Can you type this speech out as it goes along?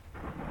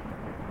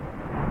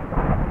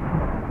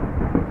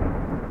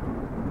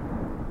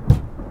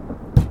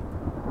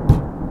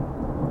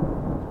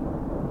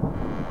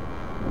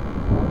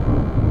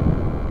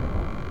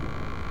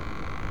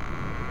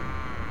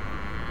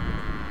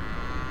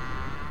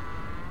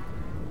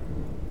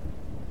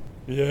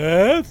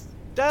Yes?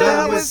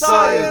 Down with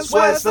science,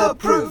 where's the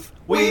proof?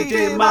 We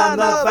demand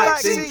the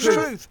vaccine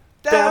truth.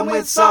 Down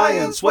with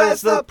science,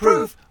 where's the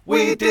proof?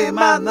 We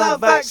demand the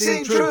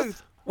vaccine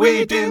truth.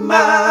 We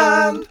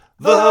demand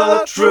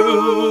the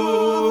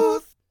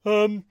truth.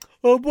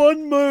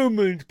 One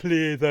moment,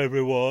 please,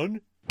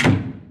 everyone.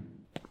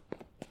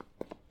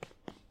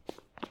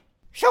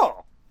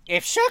 So,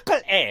 if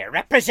Circle A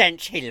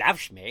represents he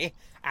loves me,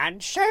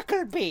 and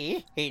Circle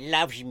B, he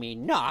loves me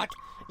not,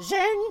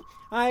 then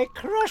I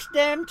cross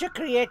them to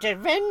create a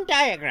Venn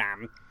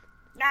diagram.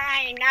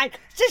 Nein,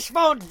 this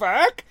won't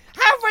work.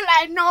 How will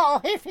I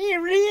know if he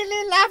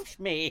really loves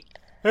me?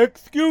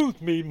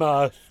 Excuse me,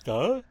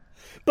 Master,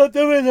 but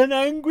there is an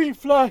angry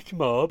flash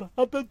mob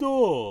at the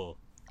door.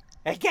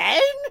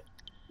 Again?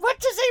 What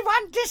does he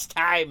want this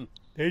time?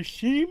 They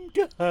seem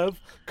to have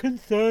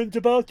concerns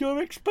about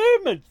your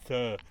experiment,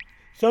 sir.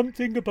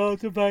 Something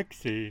about a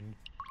vaccine.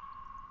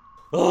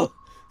 Oh,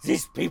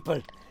 these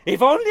people.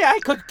 If only I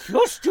could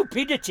cure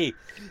stupidity.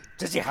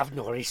 Does he have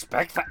no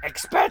respect for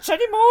experts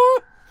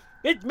anymore?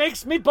 It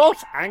makes me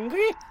both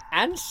angry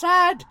and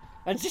sad.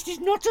 And this is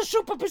not a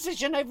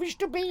superposition I wish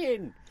to be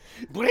in.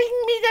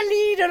 Bring me the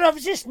leader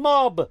of this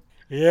mob.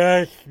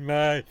 Yes,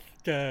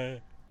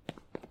 Master.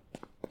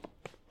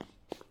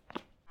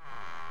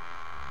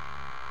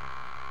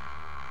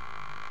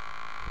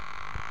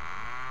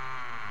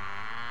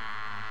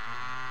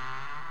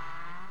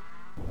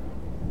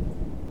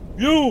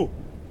 You,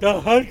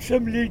 the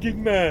handsome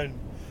leading man.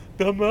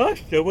 The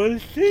Master will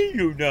see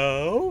you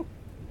now.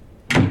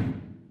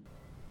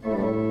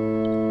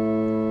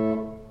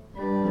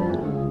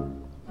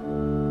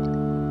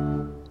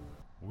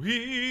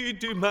 We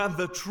demand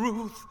the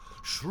truth,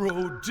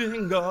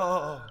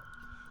 Schrodinger.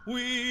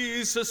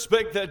 We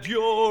suspect that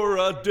you're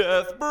a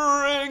death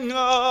bringer,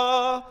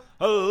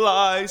 a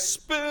lie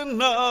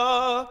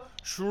spinner,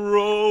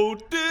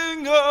 Schrodinger.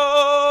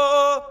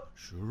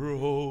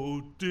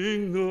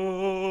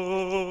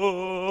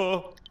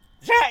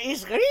 There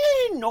is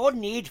really no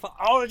need for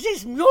all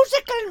these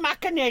musical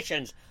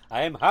machinations.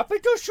 I am happy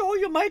to show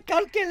you my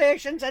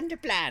calculations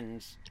and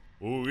plans.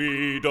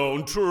 We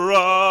don't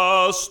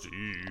trust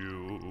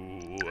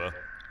you.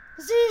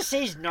 This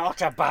is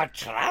not about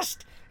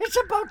trust. It's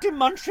about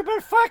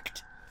demonstrable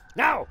fact.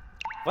 Now,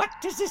 what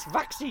is this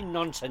vaccine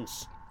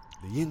nonsense?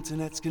 The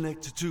internet's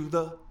connected to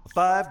the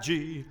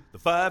 5G. The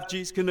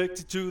 5G's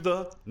connected to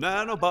the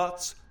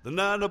nanobots. The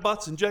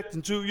nanobots inject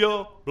into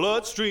your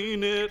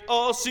bloodstream. It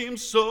all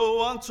seems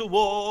so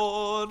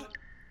untoward.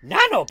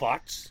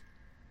 Nanobots?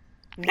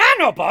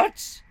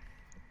 Nanobots?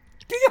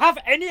 Do you have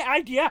any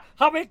idea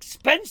how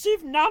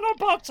expensive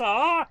nanobots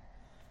are?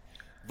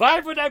 Why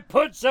would I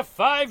put the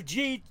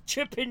 5G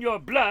chip in your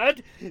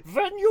blood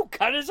when you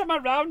carry them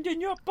around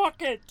in your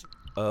pocket?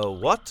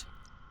 What?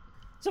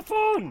 The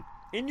phone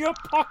in your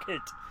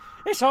pocket.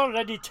 It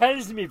already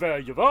tells me where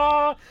you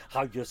are,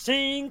 how you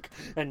think,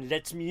 and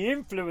lets me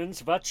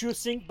influence what you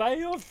think by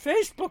your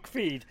Facebook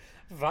feed.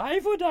 Why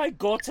would I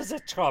go to the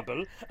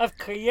trouble of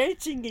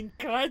creating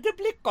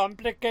incredibly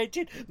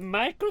complicated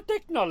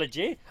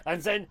microtechnology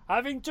and then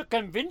having to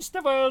convince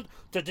the world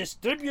to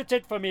distribute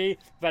it for me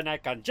when I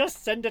can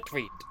just send a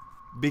tweet?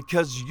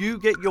 Because you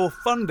get your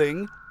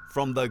funding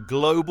from the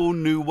Global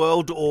New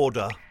World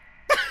Order.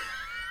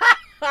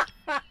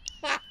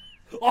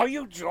 Are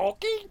you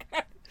joking?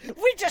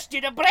 We just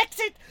did a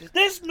Brexit.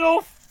 There's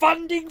no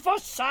funding for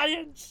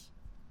science.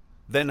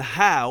 Then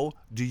how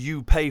do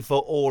you pay for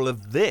all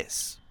of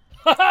this?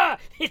 Ha!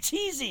 It's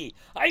easy.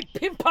 I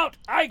pimp out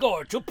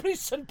Igor to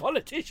priests and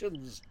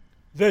politicians.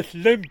 This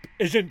limp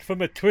isn't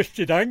from a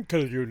twisted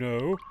ankle, you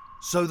know.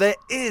 So there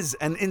is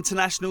an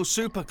international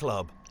super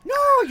club.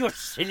 No, you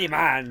silly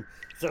man.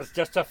 There's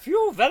just a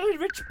few very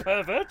rich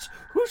perverts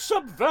who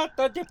subvert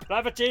their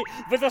depravity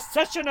with a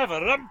session of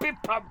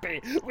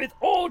rumpy-pumpy with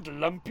old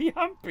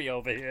lumpy-humpy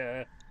over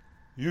here.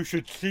 You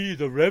should see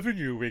the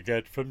revenue we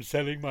get from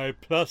selling my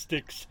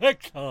plastic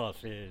sex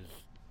horses.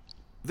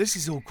 This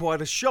is all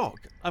quite a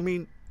shock. I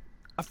mean,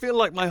 I feel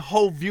like my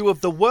whole view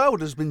of the world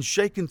has been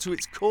shaken to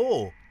its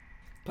core.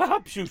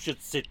 Perhaps you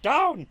should sit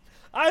down.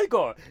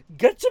 Igor,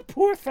 get the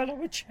poor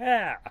fellow a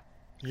chair.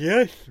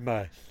 Yes,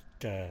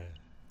 Master.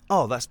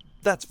 Oh,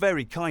 that's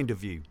very kind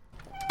of you.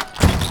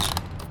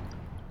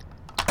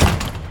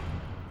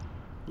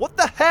 What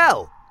the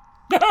hell?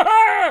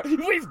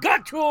 We've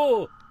got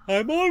you!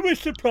 I'm always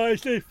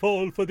surprised they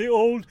fall for the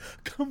old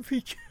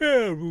comfy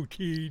chair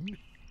routine.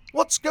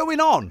 What's going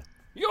on?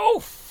 You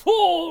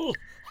fool!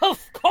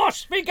 Of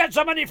course we get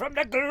the money from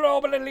the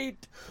global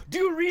elite. Do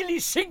you really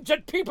think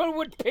that people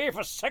would pay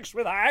for sex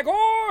with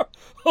Igor?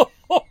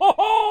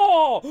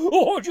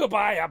 Would you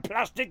buy a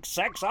plastic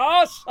sex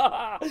horse?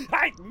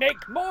 I'd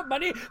make more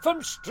money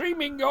from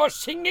streaming your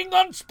singing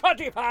on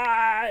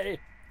Spotify.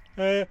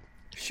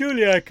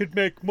 Surely I could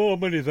make more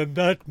money than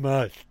that,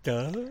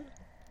 Master.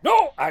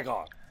 No,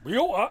 Igor.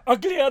 You are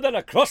uglier than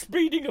a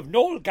crossbreeding of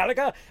Noel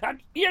Gallagher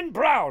and Ian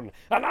Brown,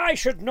 and I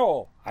should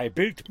know. I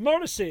built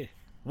Morrissey.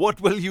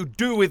 What will you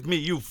do with me,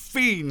 you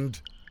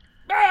fiend?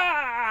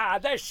 Ah!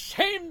 The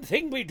same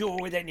thing we do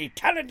with any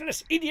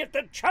talentless idiot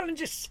that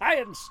challenges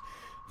science.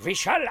 We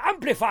shall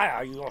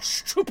amplify your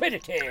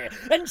stupidity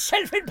and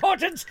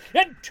self-importance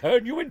and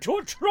turn you into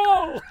a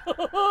troll.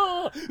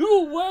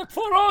 You work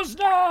for us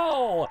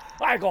now.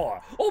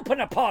 Igor, open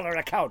a parlor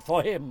account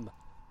for him.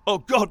 Oh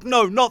God,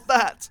 no, not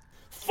that!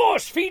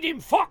 Force feed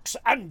him Fox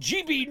and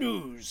GB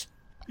News.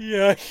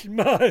 Yes,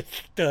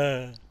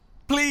 master.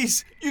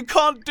 Please, you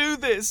can't do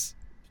this!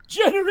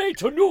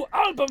 Generate a new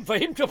album for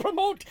him to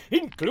promote,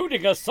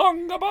 including a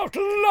song about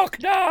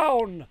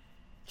lockdown.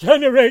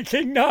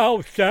 Generating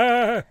now,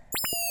 sir.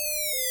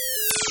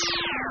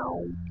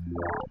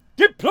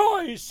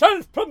 Deploy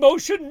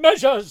self-promotion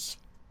measures.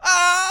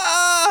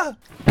 Ah!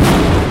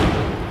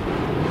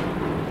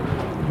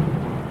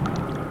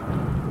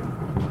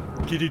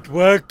 Did it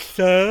work,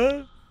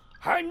 sir?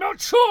 I'm not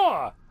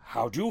sure.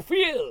 How do you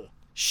feel?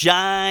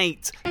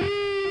 Shite!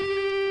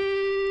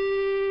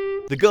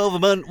 The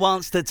government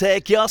wants to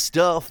take your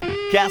stuff.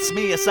 Cast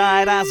me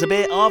aside as a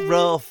bit of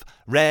rough.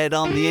 Read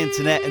on the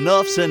internet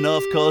enough's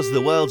enough, 'cause the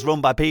world's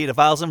run by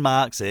paedophiles and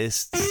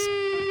Marxists.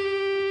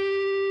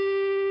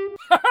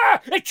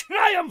 A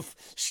triumph!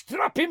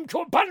 Strap him to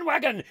a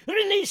bandwagon!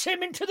 Release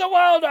him into the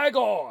world,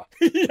 Igor!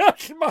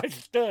 Yes,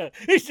 master.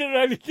 Is there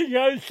anything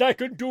else I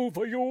can do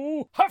for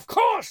you? Of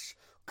course!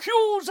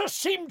 Cue the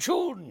theme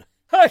tune!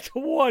 At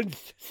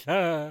once,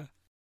 sir.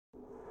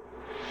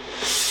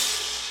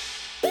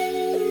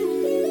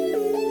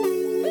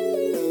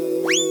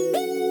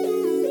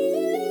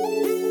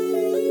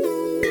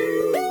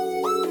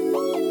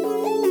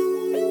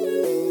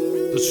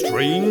 The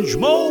Strange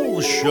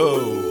Mole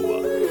Show.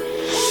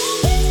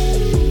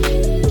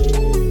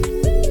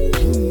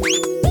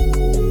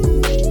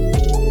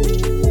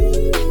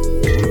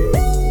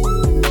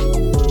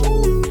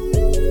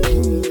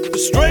 The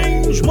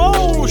Strange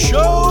Mole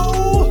Show.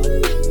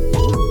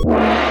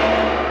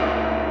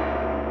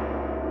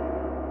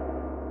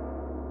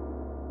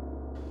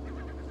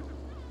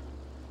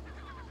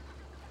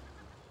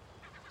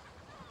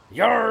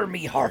 Yar,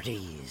 me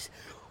hearties,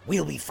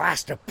 we'll be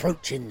fast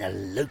approaching the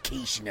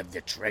location of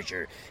the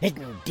treasure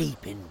hidden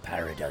deep in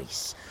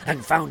paradise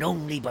and found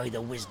only by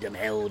the wisdom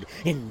held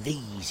in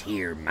these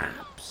here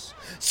maps.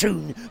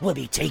 Soon we'll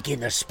be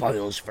taking the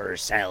spoils for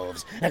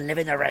ourselves and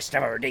living the rest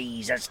of our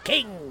days as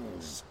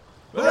kings.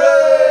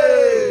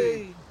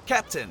 Hooray!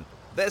 Captain,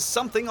 there's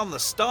something on the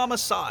starboard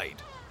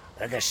side.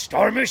 The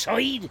starboard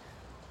side?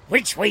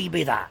 Which way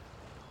be that?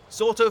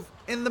 Sort of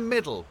in the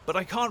middle, but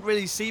I can't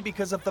really see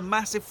because of the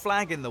massive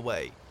flag in the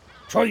way.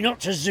 Try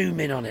not to zoom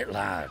in on it,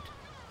 lad.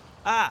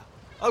 Ah,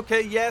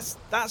 okay, yes,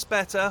 that's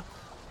better.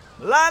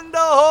 Land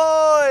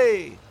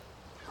ahoy!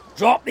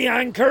 Drop the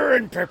anchor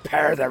and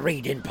prepare the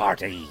raiding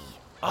party.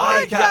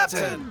 Aye,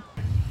 Captain!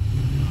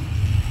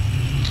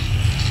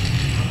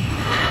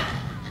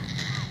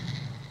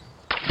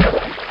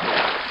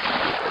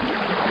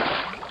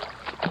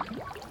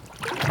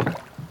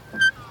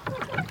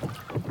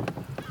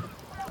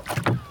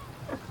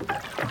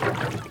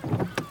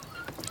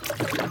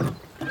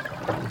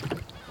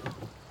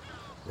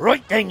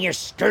 Right then, you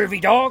scurvy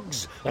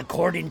dogs.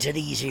 According to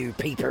these here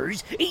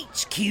papers,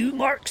 HQ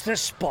marks the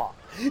spot.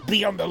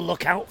 Be on the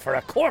lookout for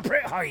a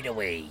corporate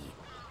hideaway.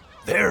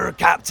 There,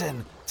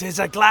 Captain. 'Tis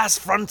a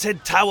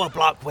glass-fronted tower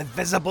block with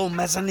visible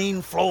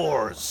mezzanine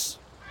floors.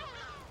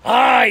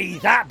 Aye,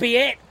 that be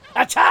it.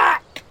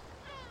 Attack!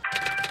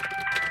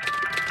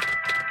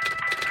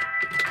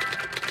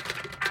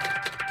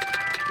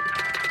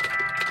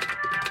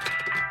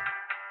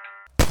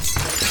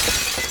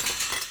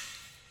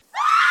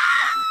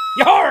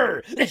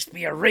 Yar! This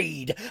be a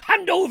raid.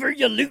 Hand over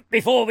your loot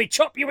before we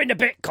chop you into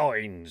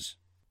bitcoins.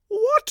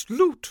 What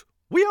loot?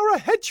 We are a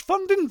hedge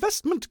fund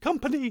investment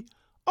company.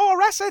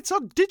 Our assets are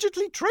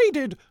digitally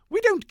traded.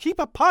 We don't keep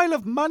a pile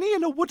of money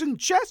in a wooden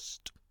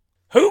chest.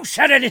 Who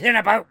said anything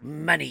about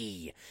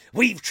money?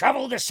 We've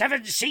travelled the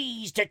 7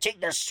 seas to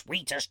take the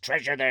sweetest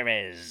treasure there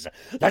is.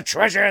 The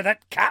treasure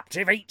that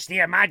captivates the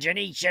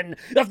imagination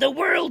of the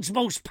world's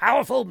most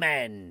powerful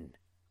men.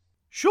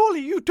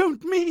 Surely you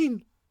don't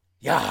mean...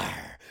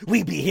 Yar,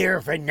 we be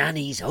here for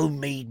Nanny's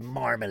homemade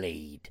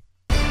marmalade.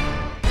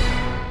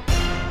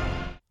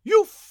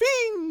 You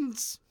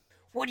fiends!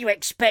 What do you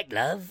expect,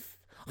 love?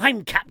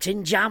 I'm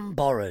Captain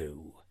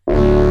Jamboro.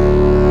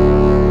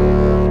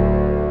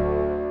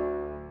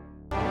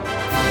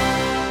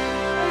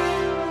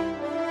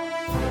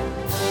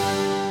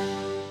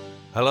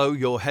 Hello,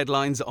 your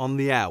headlines on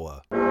the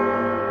hour.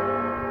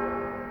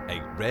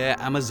 A rare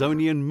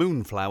Amazonian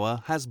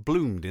moonflower has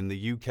bloomed in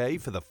the UK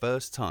for the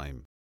first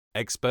time.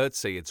 Experts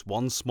say it's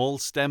one small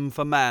stem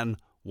for man,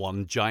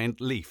 one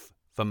giant leaf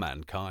for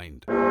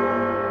mankind.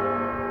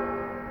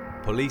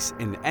 Police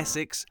in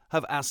Essex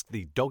have asked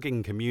the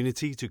dogging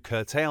community to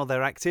curtail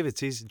their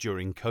activities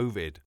during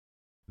COVID.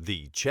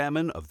 The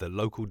chairman of the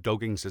local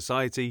dogging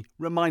society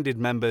reminded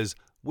members,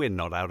 "We're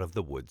not out of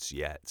the woods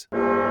yet."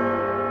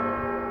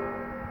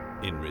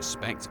 In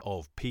respect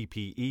of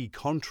PPE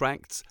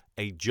contracts,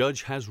 a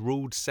judge has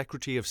ruled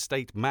Secretary of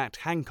State Matt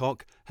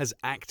Hancock has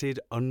acted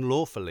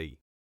unlawfully.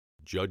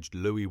 Judge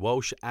Louis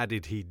Walsh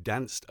added he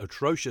danced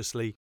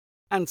atrociously,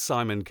 and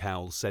Simon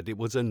Cowell said it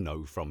was a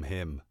no from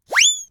him.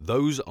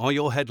 Those are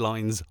your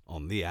headlines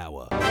on the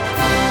hour.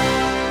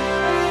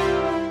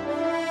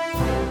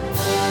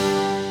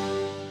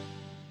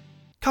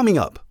 Coming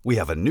up, we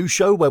have a new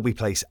show where we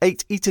place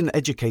 8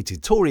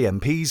 Eton-educated Tory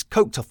MPs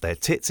coked off their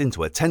tits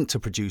into a tent to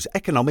produce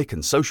economic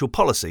and social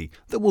policy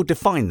that will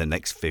define the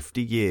next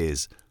 50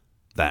 years.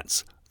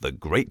 That's the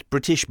Great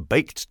British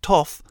Baked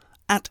Toff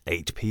at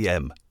 8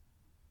 p.m.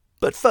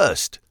 But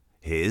first,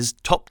 here's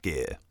Top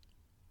Gear.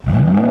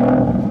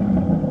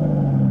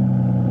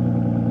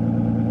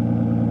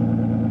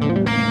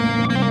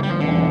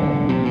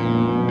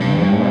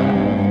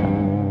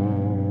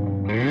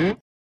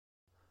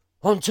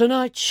 On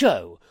tonight's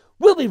show,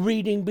 we'll be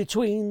reading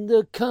between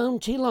the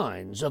county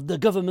lines of the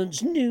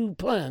government's new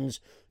plans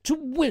to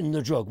win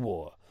the drug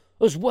war,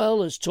 as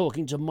well as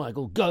talking to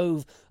Michael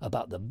Gove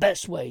about the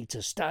best way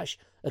to stash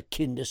a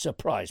Kinder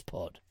Surprise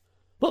pod.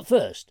 But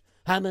first,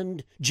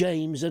 Hammond,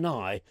 James and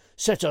I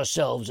set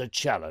ourselves a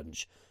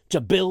challenge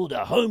to build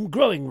a home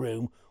growing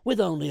room with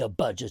only a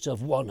budget of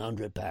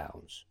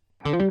 £100.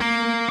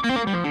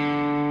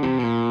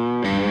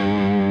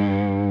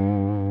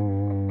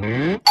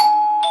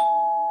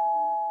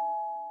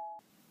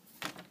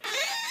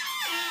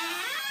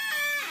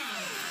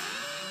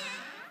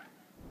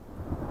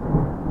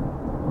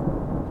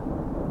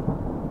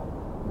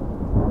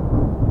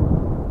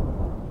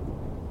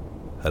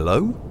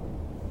 Hello?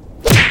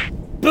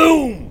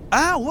 Boom!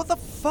 Ow, what the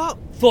fuck?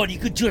 Thought you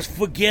could just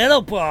forget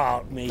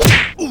about me.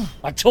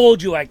 I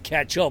told you I'd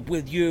catch up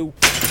with you.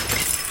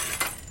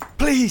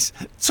 Please,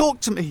 talk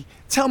to me.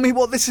 Tell me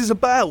what this is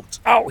about.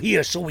 Out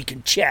here so we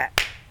can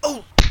chat.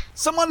 Oh,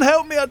 someone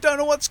help me. I don't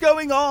know what's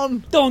going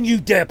on. Don't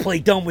you dare play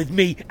dumb with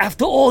me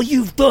after all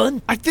you've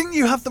done. I think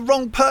you have the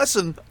wrong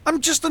person.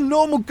 I'm just a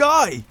normal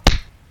guy.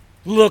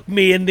 Look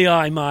me in the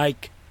eye,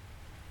 Mike.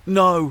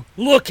 No.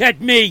 Look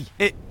at me.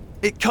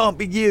 It can't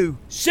be you.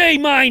 Say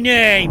my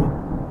name.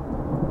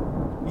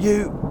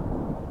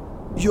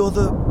 You're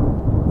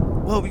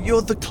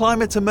the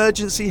climate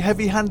emergency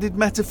heavy-handed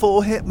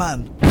metaphor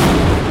hitman.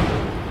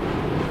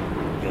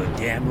 You're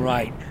damn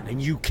right,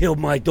 and you killed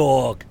my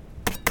dog.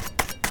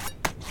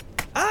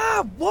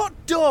 Ah, what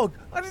dog?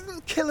 I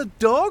didn't kill a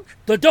dog.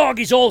 The dog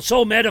is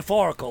also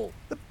metaphorical.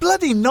 The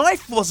bloody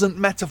knife wasn't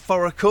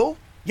metaphorical.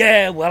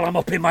 Yeah, well, I'm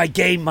up in my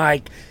game,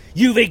 Mike.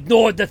 You've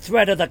ignored the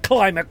threat of the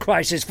climate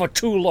crisis for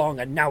too long,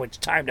 and now it's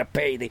time to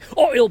pay the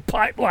oil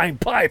pipeline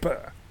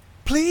piper.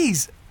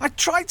 Please, I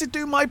tried to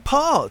do my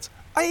part.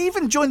 I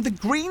even joined the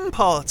Green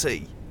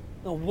Party.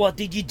 What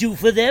did you do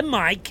for them,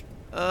 Mike?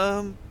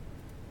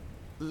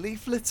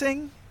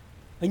 Leafleting?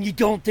 And you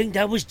don't think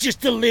that was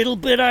just a little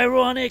bit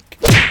ironic?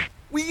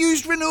 We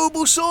used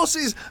renewable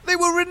sources. They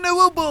were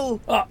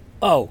renewable.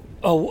 Well,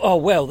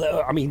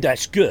 I mean,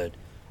 that's good.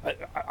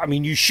 I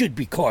mean, you should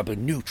be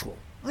carbon neutral.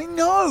 I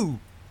know.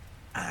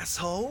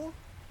 Asshole.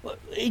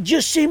 It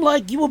just seemed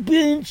like you were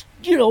being,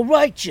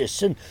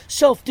 righteous and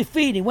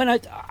self-defeating when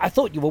I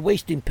thought you were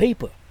wasting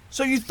paper.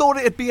 So you thought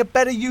it'd be a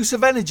better use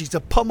of energy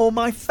to pummel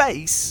my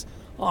face?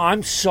 Oh,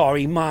 I'm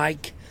sorry,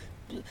 Mike.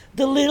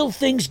 The little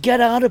things get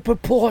out of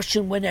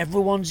proportion when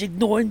everyone's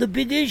ignoring the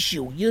big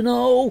issue,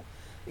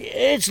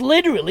 It's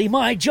literally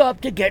my job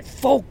to get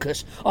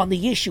focus on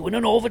the issue in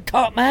an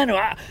over-top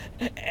manner.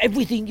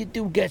 Everything you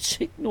do gets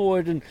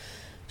ignored, and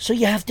so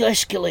you have to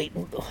escalate.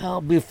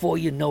 Well, before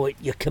you know it,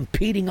 you're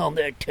competing on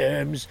their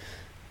terms,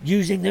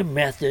 using their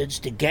methods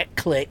to get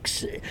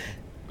clicks.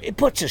 It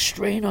puts a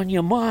strain on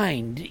your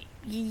mind.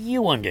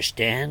 You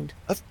understand.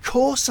 Of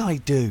course I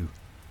do.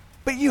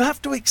 But you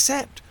have to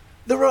accept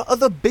there are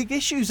other big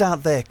issues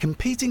out there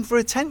competing for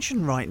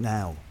attention right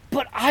now.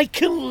 But I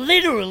can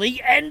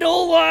literally end a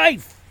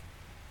life.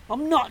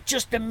 I'm not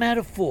just a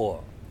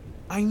metaphor.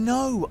 I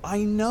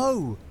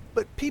know.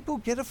 But people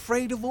get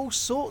afraid of all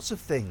sorts of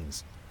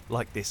things.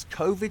 Like this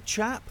COVID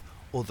chap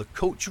or the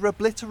culture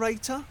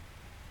obliterator.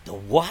 The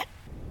what?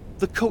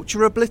 The culture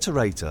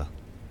obliterator.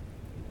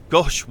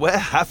 Gosh, where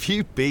have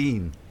you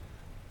been?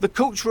 The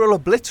cultural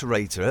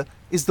obliterator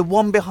is the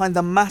one behind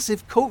the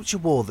massive culture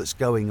war that's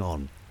going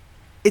on.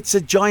 It's a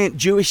giant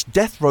Jewish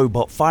death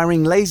robot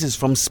firing lasers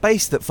from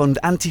space that fund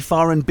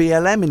Antifa and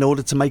BLM in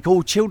order to make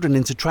all children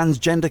into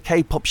transgender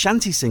K-pop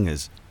shanty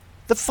singers.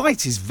 The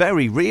fight is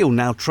very real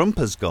now Trump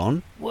has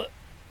gone.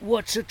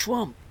 What's a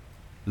Trump?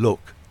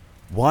 Look,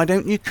 why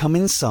don't you come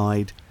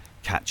inside,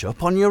 catch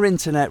up on your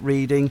internet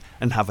reading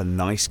and have a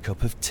nice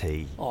cup of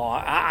tea? Oh,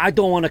 I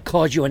don't want to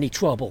cause you any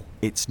trouble.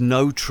 It's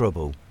no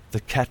trouble.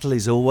 The kettle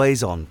is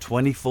always on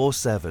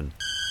 24/7.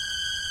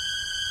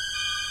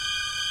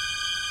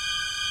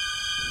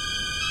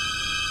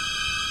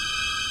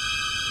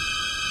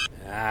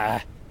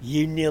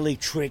 You nearly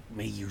tricked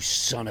me, you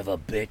son of a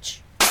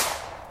bitch.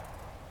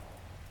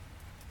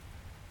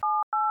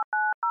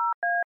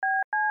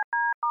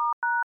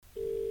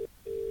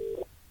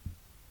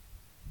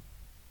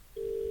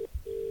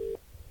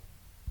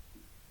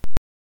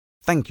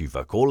 Thank you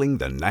for calling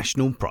the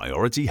National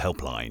Priority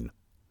Helpline.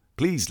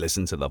 please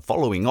listen to the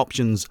following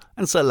options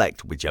and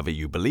select whichever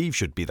you believe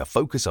should be the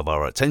focus of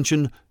our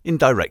attention in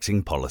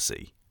directing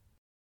policy.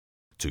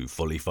 To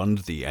fully fund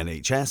the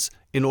NHS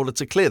in order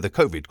to clear the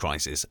COVID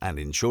crisis and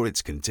ensure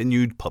its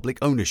continued public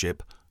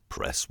ownership,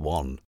 press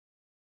 1.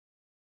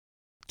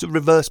 To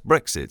reverse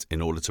Brexit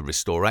in order to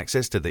restore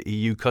access to the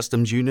EU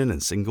customs union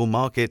and single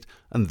market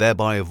and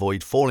thereby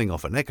avoid falling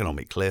off an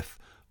economic cliff,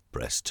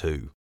 press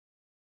 2.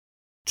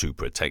 To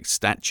protect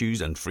statues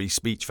and free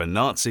speech for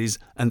Nazis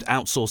and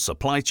outsource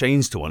supply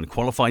chains to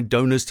unqualified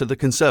donors to the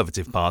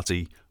Conservative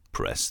Party,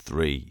 press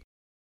 3.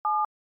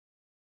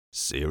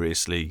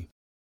 Seriously?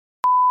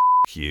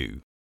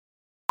 You.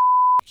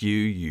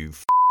 You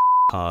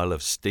pile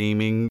of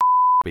steaming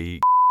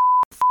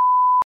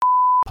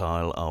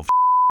pile of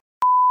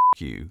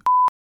you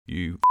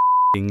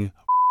f***ing.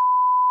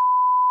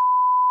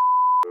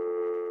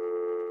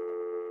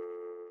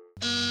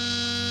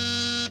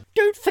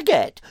 Don't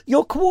forget,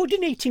 you're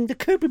coordinating the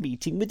COBRA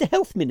meeting with the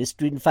Health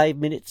Minister in 5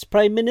 minutes,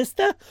 Prime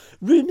Minister.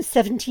 Room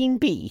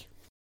 17B.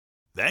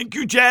 Thank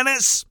you,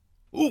 Janice.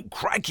 Ooh,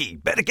 crikey,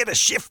 better get a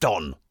shift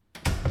on.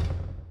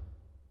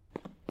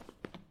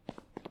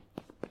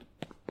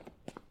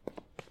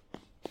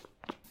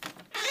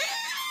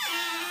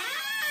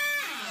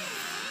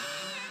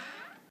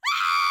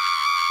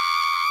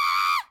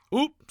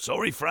 Oop,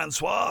 sorry,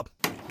 Francois.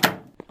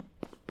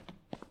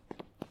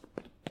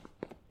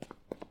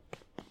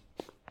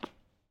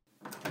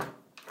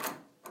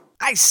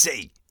 I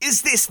say,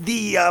 is this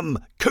the,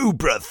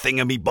 Cobra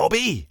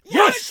thingamybobby?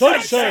 Yes,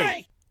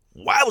 Sensei!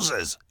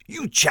 Wowzers,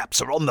 you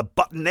chaps are on the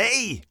button,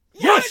 eh?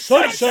 Yes,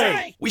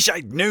 Sensei! Wish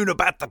I'd known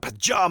about the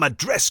pyjama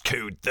dress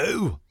code,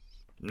 though.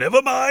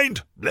 Never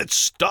mind, let's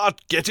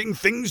start getting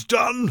things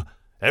done.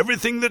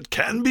 Everything that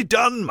can be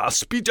done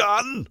must be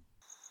done.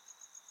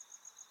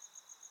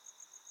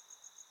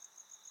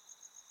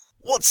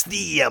 What's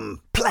the,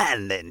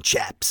 plan then,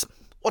 chaps?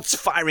 What's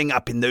firing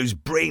up in those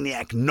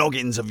brainiac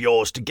noggins of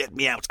yours to get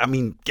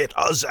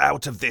us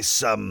out of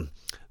this,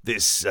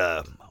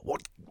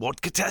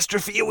 what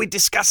catastrophe are we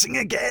discussing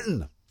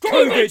again?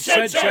 COVID,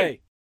 Sensei!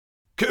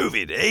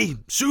 COVID, eh?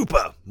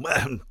 Super.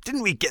 Well,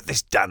 didn't we get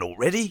this done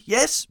already?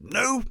 Yes?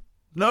 No?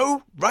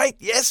 No? Right?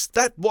 Yes?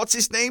 That, what's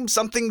his name?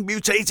 Something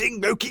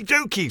mutating? Okie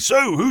dokie.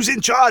 So, who's in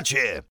charge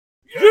here?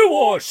 You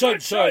are,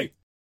 Sensei!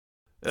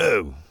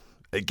 Oh,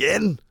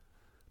 again?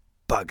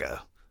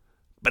 Bugger.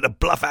 Better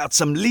bluff out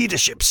some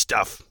leadership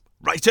stuff.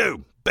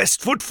 Righto,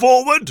 best foot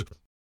forward.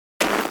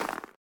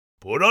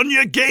 Put on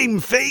your game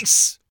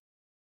face.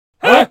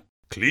 Huh?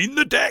 Clean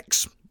the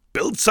decks.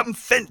 Build some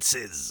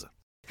fences.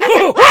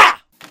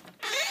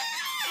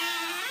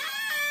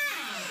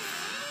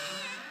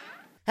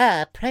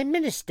 Prime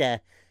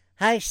Minister,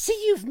 I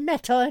see you've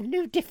met our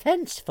new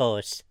defence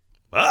force.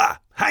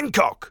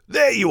 Hancock,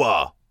 there you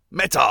are.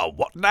 Met our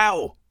what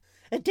now?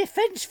 A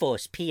defence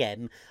force,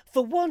 PM.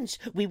 For once,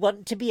 we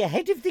want to be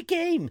ahead of the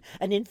game,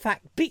 and in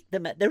fact beat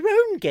them at their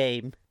own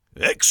game.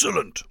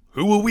 Excellent.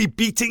 Who are we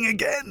beating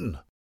again?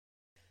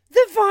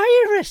 The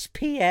virus,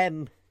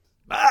 PM.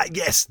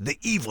 Yes, the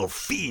evil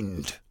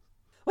fiend.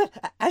 Well,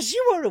 as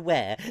you are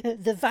aware,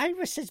 the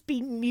virus has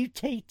been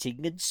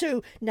mutating, and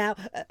so now,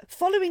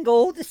 following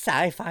all the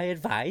sci-fi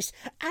advice,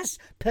 as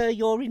per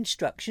your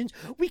instructions,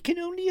 we can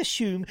only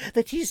assume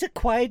that he's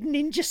acquired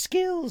ninja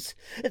skills.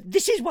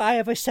 This is why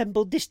I've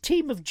assembled this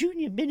team of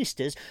junior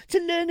ministers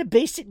to learn a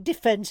basic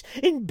defence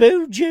in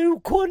Bojo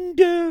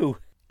Kwon-do.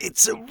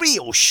 It's a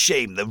real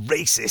shame the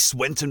racists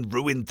went and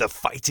ruined the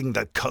fighting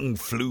the Kung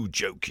Flu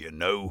joke, you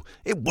know.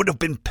 It would have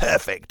been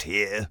perfect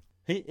here.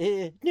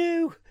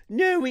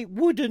 No, it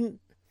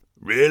wouldn't.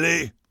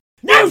 Really?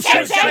 No,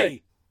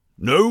 Sensei!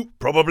 No,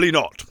 probably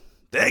not.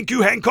 Thank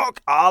you, Hancock.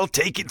 I'll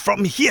take it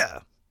from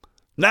here.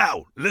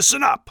 Now,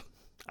 listen up.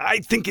 I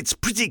think it's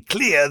pretty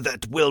clear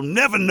that we'll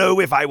never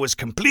know if I was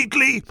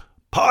completely,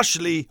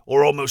 partially,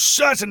 or almost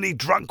certainly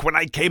drunk when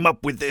I came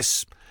up with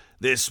this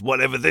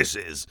whatever this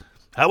is.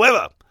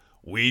 However,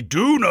 we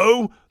do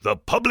know the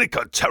public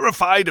are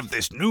terrified of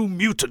this new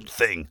mutant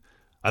thing.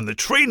 And the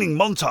training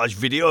montage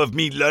video of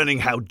me learning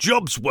how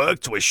jobs work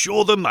to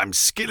assure them I'm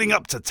skilling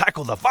up to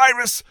tackle the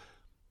virus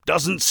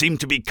doesn't seem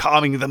to be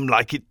calming them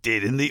like it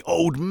did in the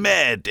old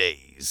mayor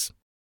days.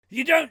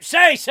 You don't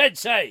say,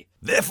 Sensei!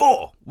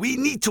 Therefore, we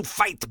need to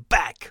fight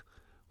back.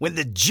 When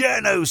the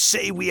journos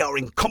say we are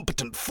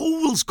incompetent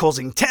fools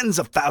causing tens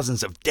of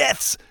thousands of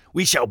deaths,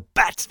 we shall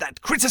bat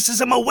that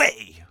criticism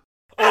away.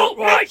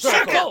 Alt-right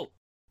circle!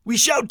 We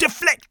shall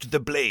deflect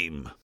the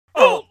blame.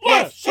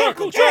 Alt-left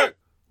circle check!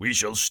 We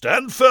shall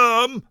stand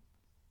firm.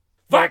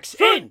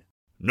 Vax in!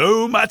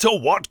 No matter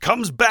what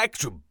comes back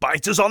to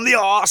bite us on the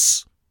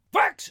arse.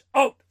 Vax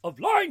out of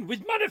line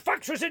with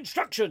manufacturer's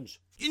instructions!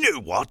 You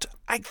know what?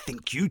 I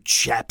think you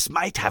chaps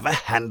might have a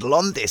handle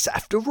on this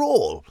after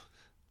all.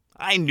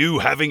 I knew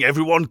having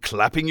everyone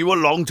clapping you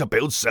along to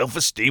build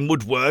self-esteem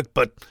would work,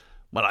 but,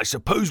 well, I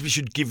suppose we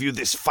should give you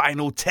this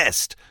final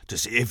test to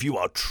see if you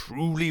are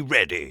truly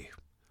ready.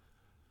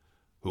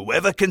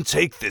 Whoever can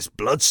take this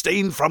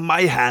bloodstain from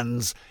my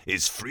hands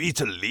is free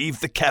to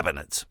leave the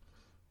cabinet.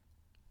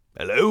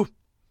 Hello?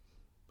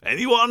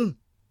 Anyone?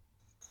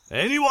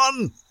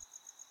 Anyone?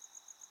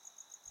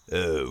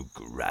 Oh,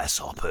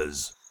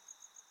 grasshoppers.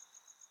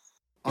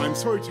 I'm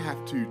sorry to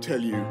have to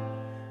tell you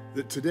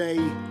that today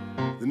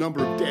the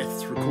number of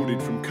deaths recorded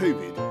from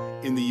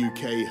COVID in the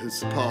UK has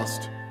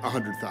surpassed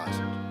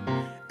 100,000.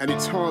 And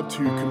it's hard to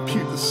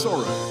compute the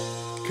sorrow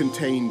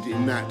contained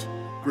in that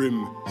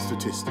grim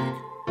statistic.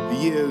 The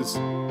years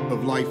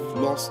of life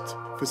lost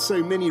for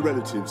so many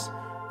relatives,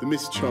 the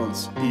missed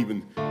chance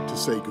even to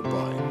say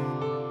goodbye.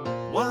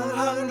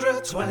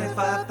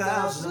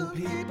 125,000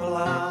 people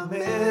are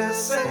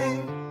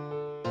missing.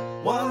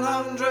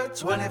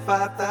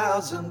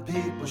 125,000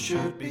 people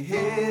should be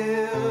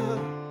here.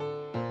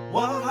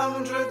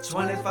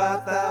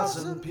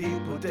 125,000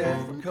 people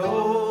dead from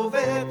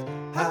COVID.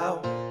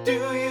 How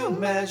do you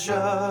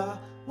measure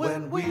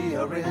when we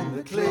are in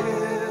the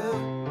clear?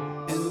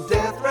 In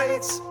death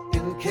rates,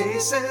 in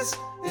cases,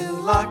 in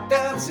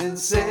lockdowns, in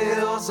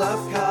sales of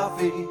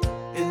coffee,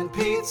 in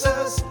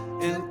pizzas,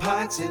 in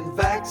pints, in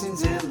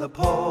vaccines, in the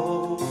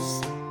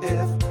polls.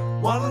 If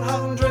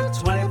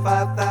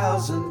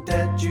 125,000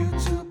 dead due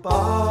to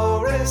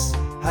Boris,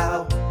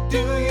 how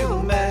do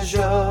you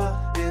measure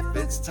if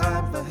it's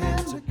time for him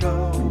to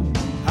go?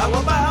 How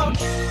about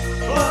blood?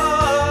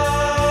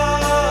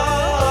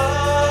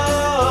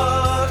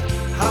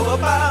 How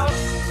about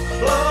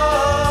blood?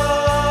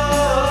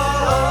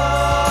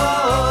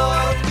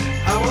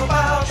 How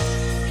about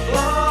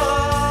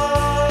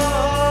blood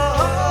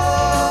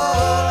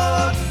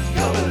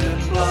covered in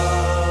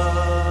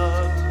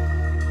blood?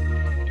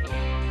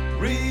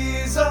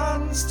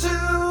 Reasons to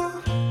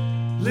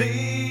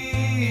leave.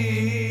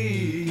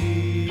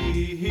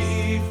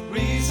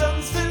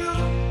 Reasons to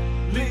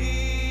leave.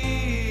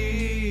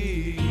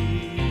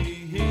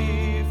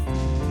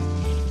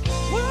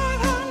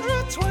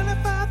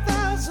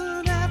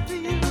 125,000 after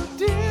you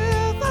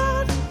did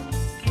that.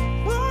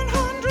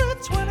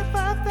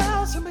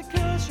 125,000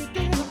 because you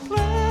did a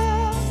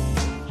plan.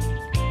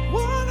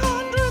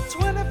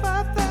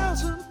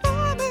 125,000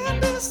 for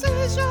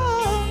indecision.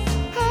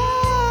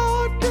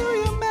 How do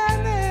you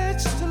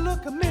manage to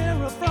look a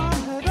mirror from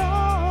head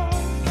on?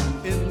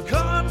 In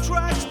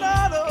contracts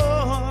not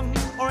on,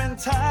 or in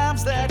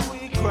times that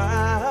we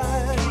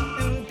cry,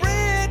 in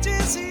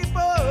bridges he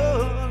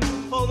burned,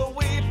 for the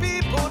way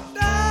people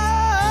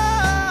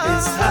die.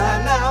 It's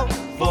time now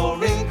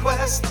for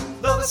inquest,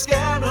 though the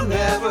scandal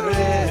never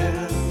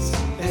ends.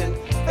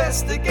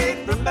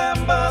 Investigate,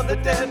 remember the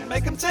dead,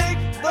 make them take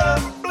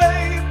the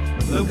blame.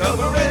 They'll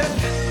cover it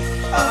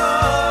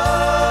up.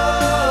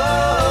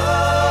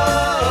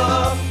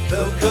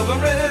 They'll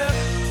cover it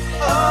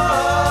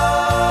up.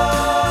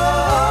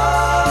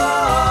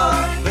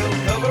 They'll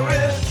cover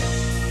it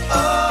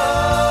up.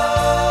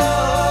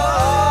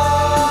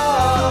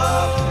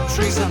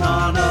 Treason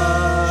on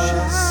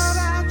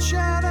us.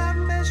 Shout out,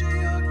 measure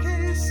your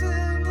case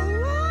in the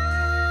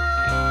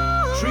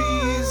law.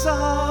 Treason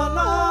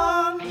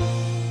on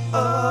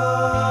us.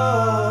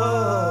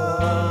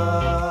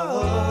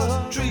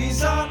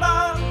 Treason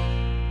on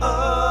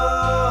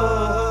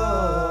us.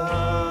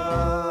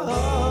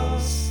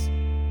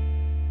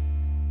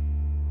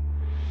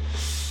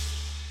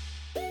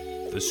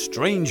 The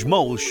Strange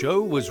Mole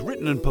Show was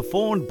written and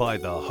performed by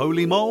The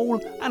Holy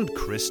Mole and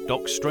Chris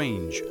Doc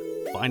Strange.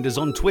 Find us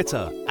on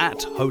Twitter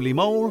at Holy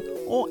Mole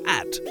or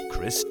at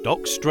Chris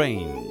Doc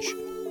Strange.